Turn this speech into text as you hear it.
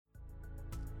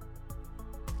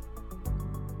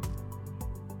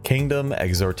Kingdom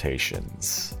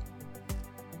Exhortations,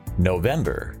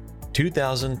 November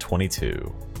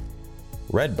 2022.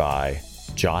 Read by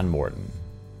John Morton.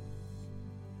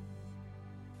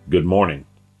 Good morning.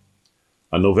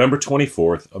 On November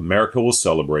 24th, America will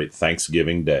celebrate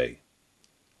Thanksgiving Day,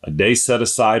 a day set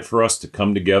aside for us to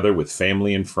come together with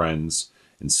family and friends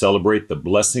and celebrate the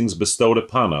blessings bestowed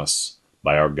upon us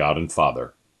by our God and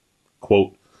Father.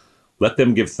 Quote, "Let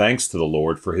them give thanks to the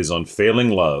Lord for his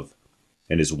unfailing love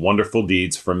and his wonderful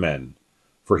deeds for men,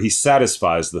 for he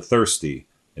satisfies the thirsty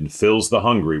and fills the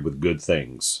hungry with good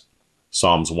things."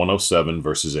 Psalms 107,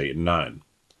 verses 8 and 9.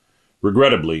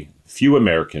 Regrettably, few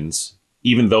Americans,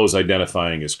 even those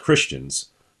identifying as Christians,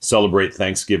 celebrate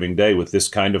Thanksgiving Day with this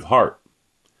kind of heart.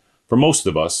 For most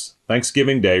of us,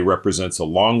 Thanksgiving Day represents a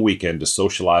long weekend to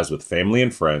socialize with family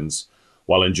and friends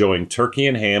while enjoying turkey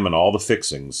and ham and all the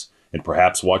fixings, and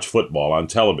perhaps watch football on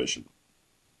television.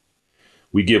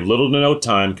 We give little to no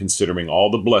time considering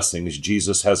all the blessings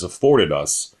Jesus has afforded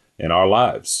us in our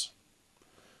lives.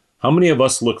 How many of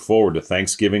us look forward to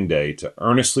Thanksgiving Day to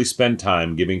earnestly spend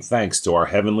time giving thanks to our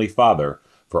Heavenly Father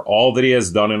for all that he has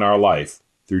done in our life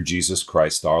through Jesus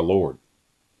Christ our Lord?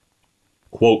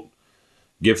 Quote,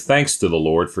 "Give thanks to the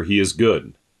Lord, for he is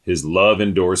good. His love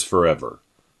endures forever."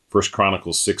 1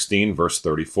 Chronicles 16, verse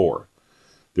 34.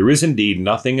 There is indeed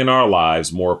nothing in our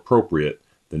lives more appropriate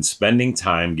than spending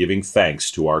time giving thanks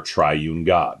to our triune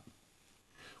God.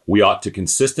 We ought to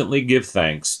consistently give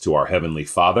thanks to our Heavenly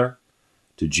Father,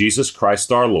 to Jesus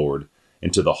Christ our Lord,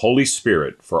 and to the Holy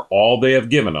Spirit for all they have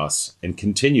given us and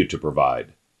continue to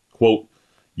provide. Quote,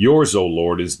 "Yours, O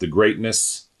Lord, is the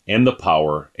greatness and the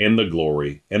power and the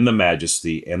glory and the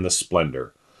majesty and the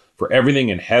splendor. For everything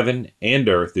in heaven and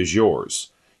earth is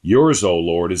yours. Yours, O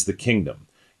Lord, is the kingdom.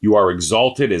 You are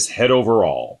exalted as head over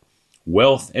all.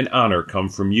 Wealth and honor come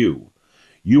from you.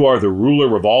 You are the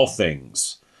ruler of all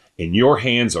things. In your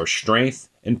hands are strength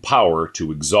and power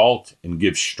to exalt and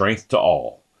give strength to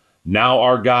all. Now,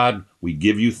 our God, we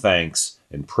give you thanks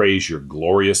and praise your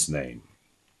glorious name."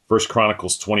 1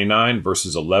 Chronicles 29,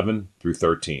 verses 11 through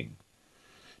 13.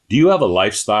 Do you have a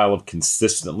lifestyle of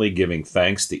consistently giving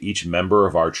thanks to each member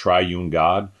of our triune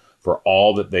God for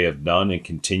all that they have done and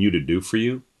continue to do for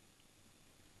you?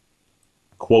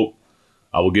 Quote,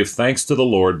 "I will give thanks to the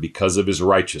Lord because of his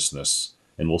righteousness,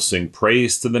 and will sing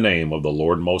praise to the name of the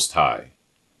Lord Most High."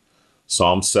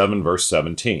 Psalm 7, verse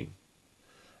 17.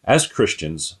 As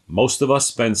Christians, most of us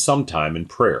spend some time in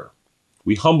prayer.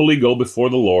 We humbly go before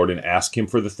the Lord and ask him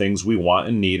for the things we want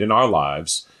and need in our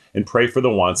lives, and pray for the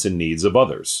wants and needs of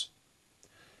others.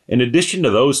 In addition to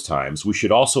those times, we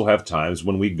should also have times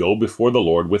when we go before the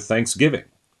Lord with thanksgiving.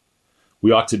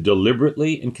 We ought to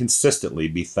deliberately and consistently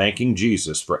be thanking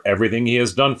Jesus for everything he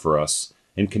has done for us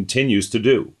and continues to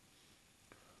do.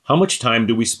 How much time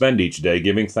do we spend each day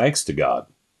giving thanks to God?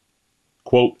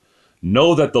 Quote,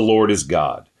 "Know that the Lord is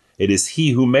God. It is he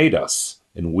who made us,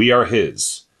 and we are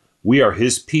his. We are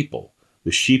his people,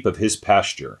 the sheep of his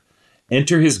pasture.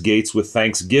 Enter his gates with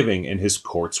thanksgiving and his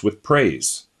courts with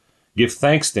praise. Give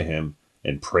thanks to him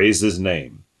and praise his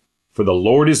name. For the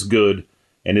Lord is good,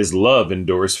 and his love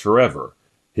endures forever.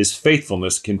 His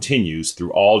faithfulness continues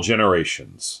through all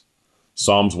generations."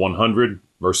 Psalms 100,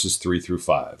 verses 3 through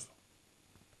 5.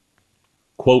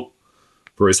 Quote,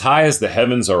 "For as high as the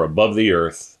heavens are above the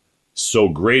earth, so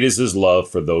great is his love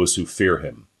for those who fear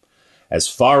him. As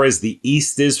far as the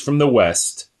east is from the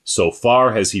west, so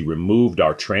far has he removed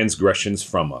our transgressions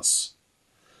from us.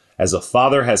 As a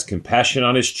father has compassion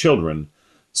on his children,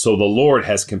 so the Lord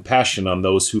has compassion on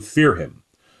those who fear him.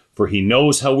 For he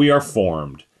knows how we are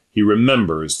formed. He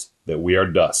remembers that we are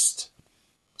dust."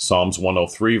 Psalms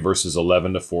 103, verses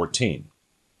 11 to 14.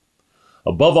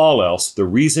 Above all else, the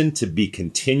reason to be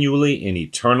continually and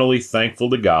eternally thankful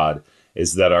to God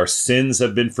is that our sins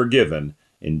have been forgiven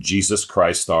in Jesus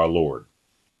Christ our Lord.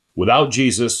 Without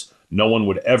Jesus, no one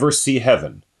would ever see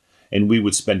heaven, and we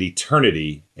would spend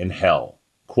eternity in hell.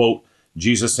 Quote,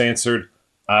 "Jesus answered,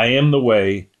 I am the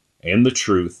way and the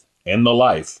truth and the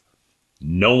life.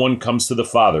 No one comes to the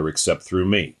Father except through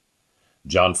me."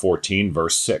 John 14,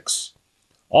 verse 6.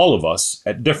 All of us,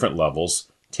 at different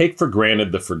levels, take for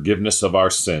granted the forgiveness of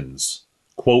our sins.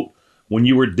 Quote, "When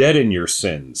you were dead in your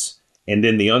sins and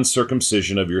in the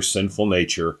uncircumcision of your sinful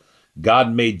nature,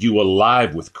 God made you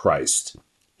alive with Christ.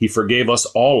 He forgave us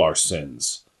all our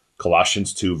sins."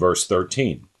 Colossians 2, verse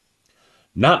 13.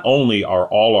 Not only are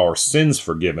all our sins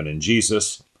forgiven in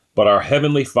Jesus, but our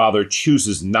Heavenly Father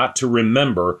chooses not to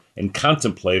remember and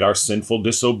contemplate our sinful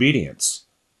disobedience.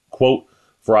 Quote,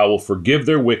 "For I will forgive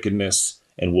their wickedness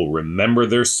and will remember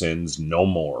their sins no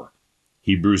more."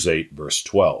 Hebrews 8, verse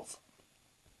 12.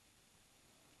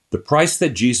 The price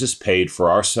that Jesus paid for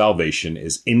our salvation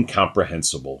is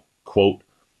incomprehensible. Quote,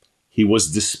 "He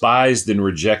was despised and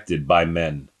rejected by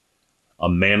men, a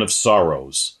man of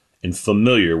sorrows and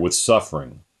familiar with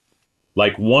suffering.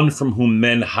 Like one from whom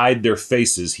men hide their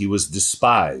faces, he was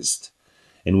despised,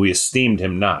 and we esteemed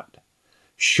him not.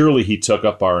 Surely he took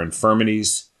up our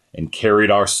infirmities and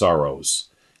carried our sorrows.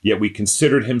 Yet we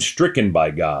considered him stricken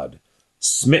by God,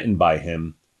 smitten by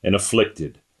him, and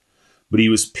afflicted. But he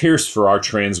was pierced for our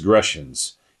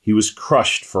transgressions. He was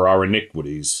crushed for our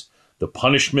iniquities. The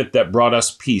punishment that brought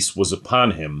us peace was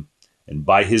upon him, and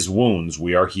by his wounds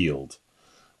we are healed.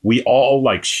 We all,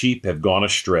 like sheep, have gone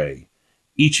astray.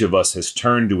 Each of us has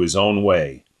turned to his own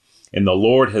way, and the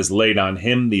Lord has laid on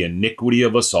him the iniquity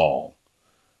of us all."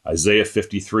 Isaiah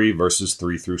 53, verses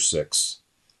 3 through 6.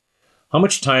 How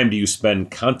much time do you spend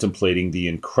contemplating the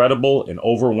incredible and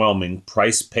overwhelming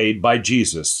price paid by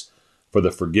Jesus for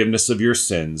the forgiveness of your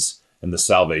sins and the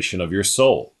salvation of your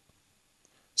soul?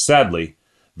 Sadly,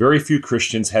 very few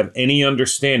Christians have any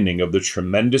understanding of the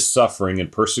tremendous suffering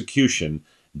and persecution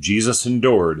Jesus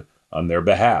endured on their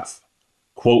behalf.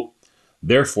 Quote,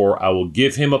 "Therefore I will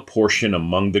give him a portion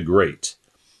among the great,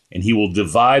 and he will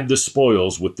divide the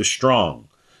spoils with the strong,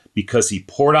 because he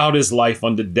poured out his life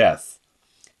unto death,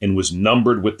 and was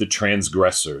numbered with the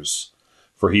transgressors.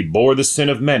 For he bore the sin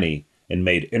of many, and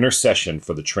made intercession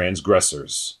for the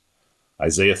transgressors."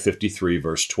 Isaiah 53,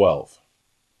 verse 12.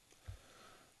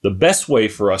 The best way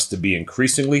for us to be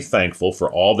increasingly thankful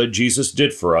for all that Jesus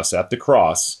did for us at the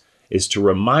cross is to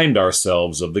remind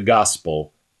ourselves of the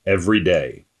gospel every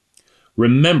day.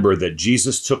 Remember that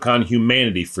Jesus took on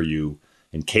humanity for you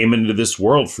and came into this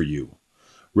world for you.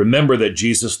 Remember that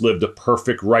Jesus lived a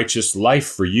perfect, righteous life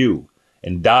for you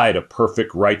and died a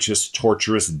perfect, righteous,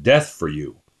 torturous death for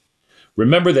you.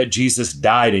 Remember that Jesus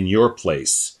died in your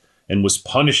place and was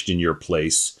punished in your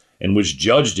place and was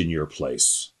judged in your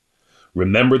place.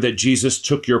 Remember that Jesus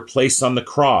took your place on the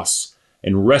cross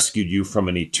and rescued you from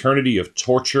an eternity of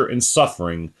torture and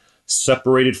suffering,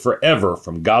 separated forever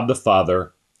from God the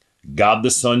Father, God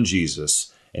the Son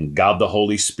Jesus, and God the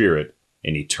Holy Spirit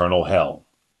in eternal hell.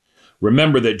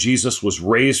 Remember that Jesus was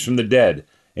raised from the dead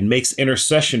and makes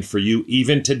intercession for you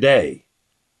even today.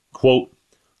 Quote,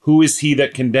 "Who is he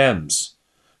that condemns?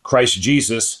 Christ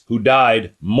Jesus, who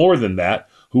died, more than that,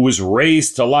 who was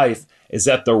raised to life, is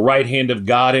at the right hand of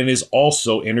God and is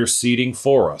also interceding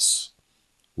for us."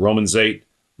 Romans 8,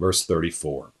 verse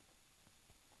 34.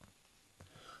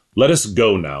 Let us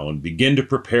go now and begin to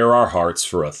prepare our hearts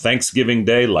for a Thanksgiving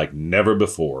Day like never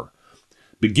before.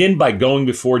 Begin by going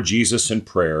before Jesus in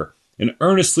prayer and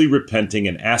earnestly repenting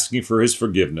and asking for his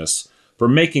forgiveness for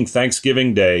making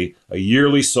Thanksgiving Day a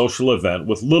yearly social event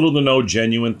with little to no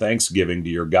genuine thanksgiving to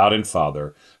your God and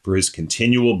Father for his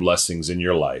continual blessings in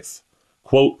your life.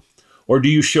 Quote, "Or do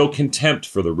you show contempt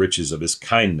for the riches of his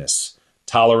kindness,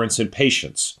 tolerance, and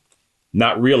patience,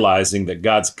 not realizing that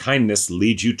God's kindness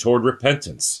leads you toward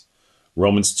repentance?"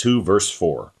 Romans 2, verse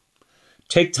 4.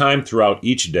 Take time throughout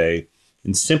each day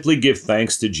and simply give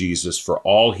thanks to Jesus for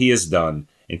all he has done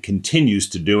and continues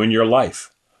to do in your life.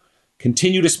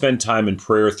 Continue to spend time in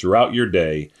prayer throughout your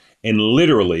day and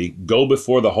literally go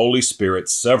before the Holy Spirit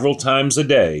several times a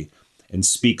day and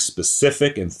speak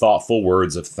specific and thoughtful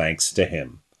words of thanks to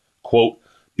him. Quote,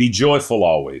 "Be joyful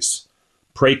always.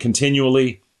 Pray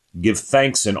continually. Give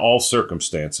thanks in all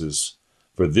circumstances,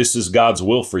 for this is God's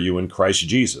will for you in Christ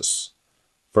Jesus."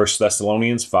 1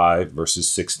 Thessalonians 5, verses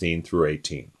 16 through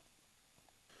 18.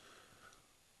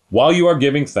 While you are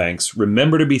giving thanks,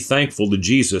 remember to be thankful to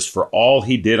Jesus for all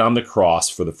he did on the cross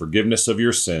for the forgiveness of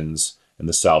your sins and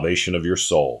the salvation of your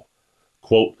soul.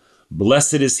 Quote,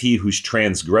 "Blessed is he whose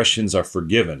transgressions are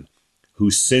forgiven,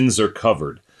 whose sins are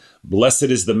covered. Blessed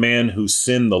is the man whose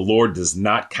sin the Lord does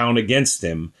not count against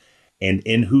him, and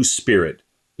in whose spirit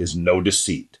is no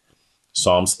deceit."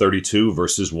 Psalms 32,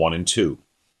 verses 1 and 2.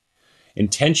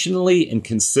 Intentionally and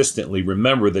consistently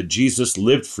remember that Jesus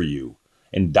lived for you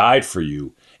and died for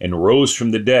you and rose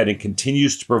from the dead and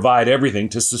continues to provide everything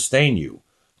to sustain you.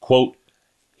 Quote,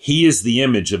 "He is the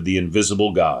image of the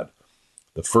invisible God,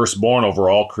 the firstborn over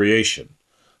all creation.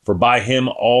 For by him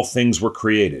all things were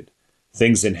created,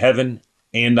 things in heaven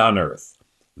and on earth,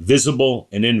 visible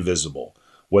and invisible,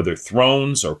 whether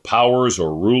thrones or powers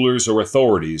or rulers or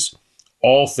authorities,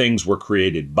 all things were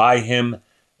created by him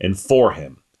and for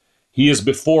him. He is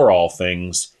before all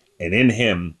things, and in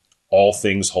him all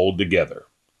things hold together."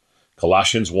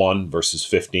 Colossians 1, verses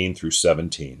 15 through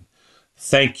 17.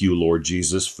 Thank you, Lord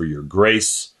Jesus, for your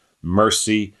grace,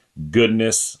 mercy,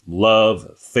 goodness,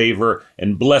 love, favor,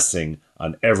 and blessing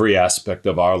on every aspect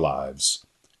of our lives.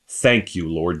 Thank you,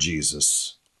 Lord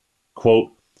Jesus.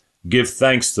 Quote, Give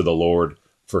thanks to the Lord,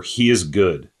 for he is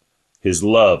good. His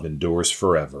love endures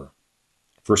forever.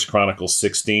 1 Chronicles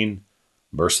 16,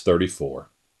 verse 34.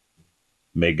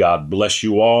 May God bless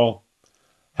you all.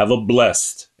 Have a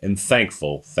blessed and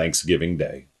thankful Thanksgiving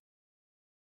Day.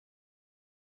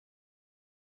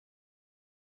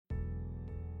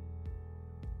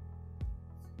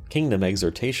 Kingdom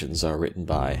Exhortations are written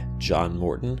by John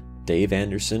Morton, Dave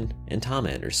Anderson, and Tom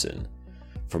Anderson.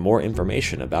 For more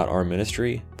information about our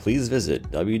ministry, please visit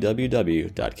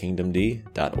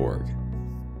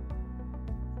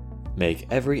www.kingdomd.org. Make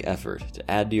every effort to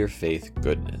add to your faith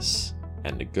goodness,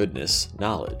 and to goodness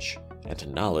knowledge, and to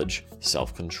knowledge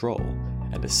self-control,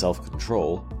 and to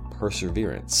self-control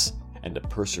perseverance, and to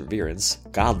perseverance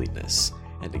godliness,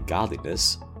 and to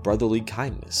godliness brotherly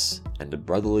kindness, and to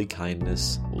brotherly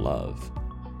kindness love.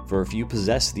 For if you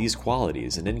possess these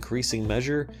qualities in increasing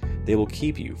measure, they will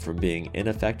keep you from being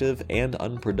ineffective and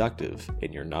unproductive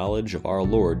in your knowledge of our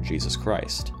Lord Jesus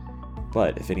Christ.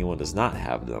 But if anyone does not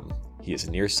have them, he is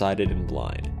nearsighted and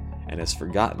blind, and has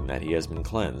forgotten that he has been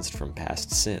cleansed from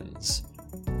past sins.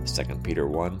 2 Peter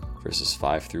 1, verses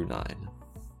 5 through 9.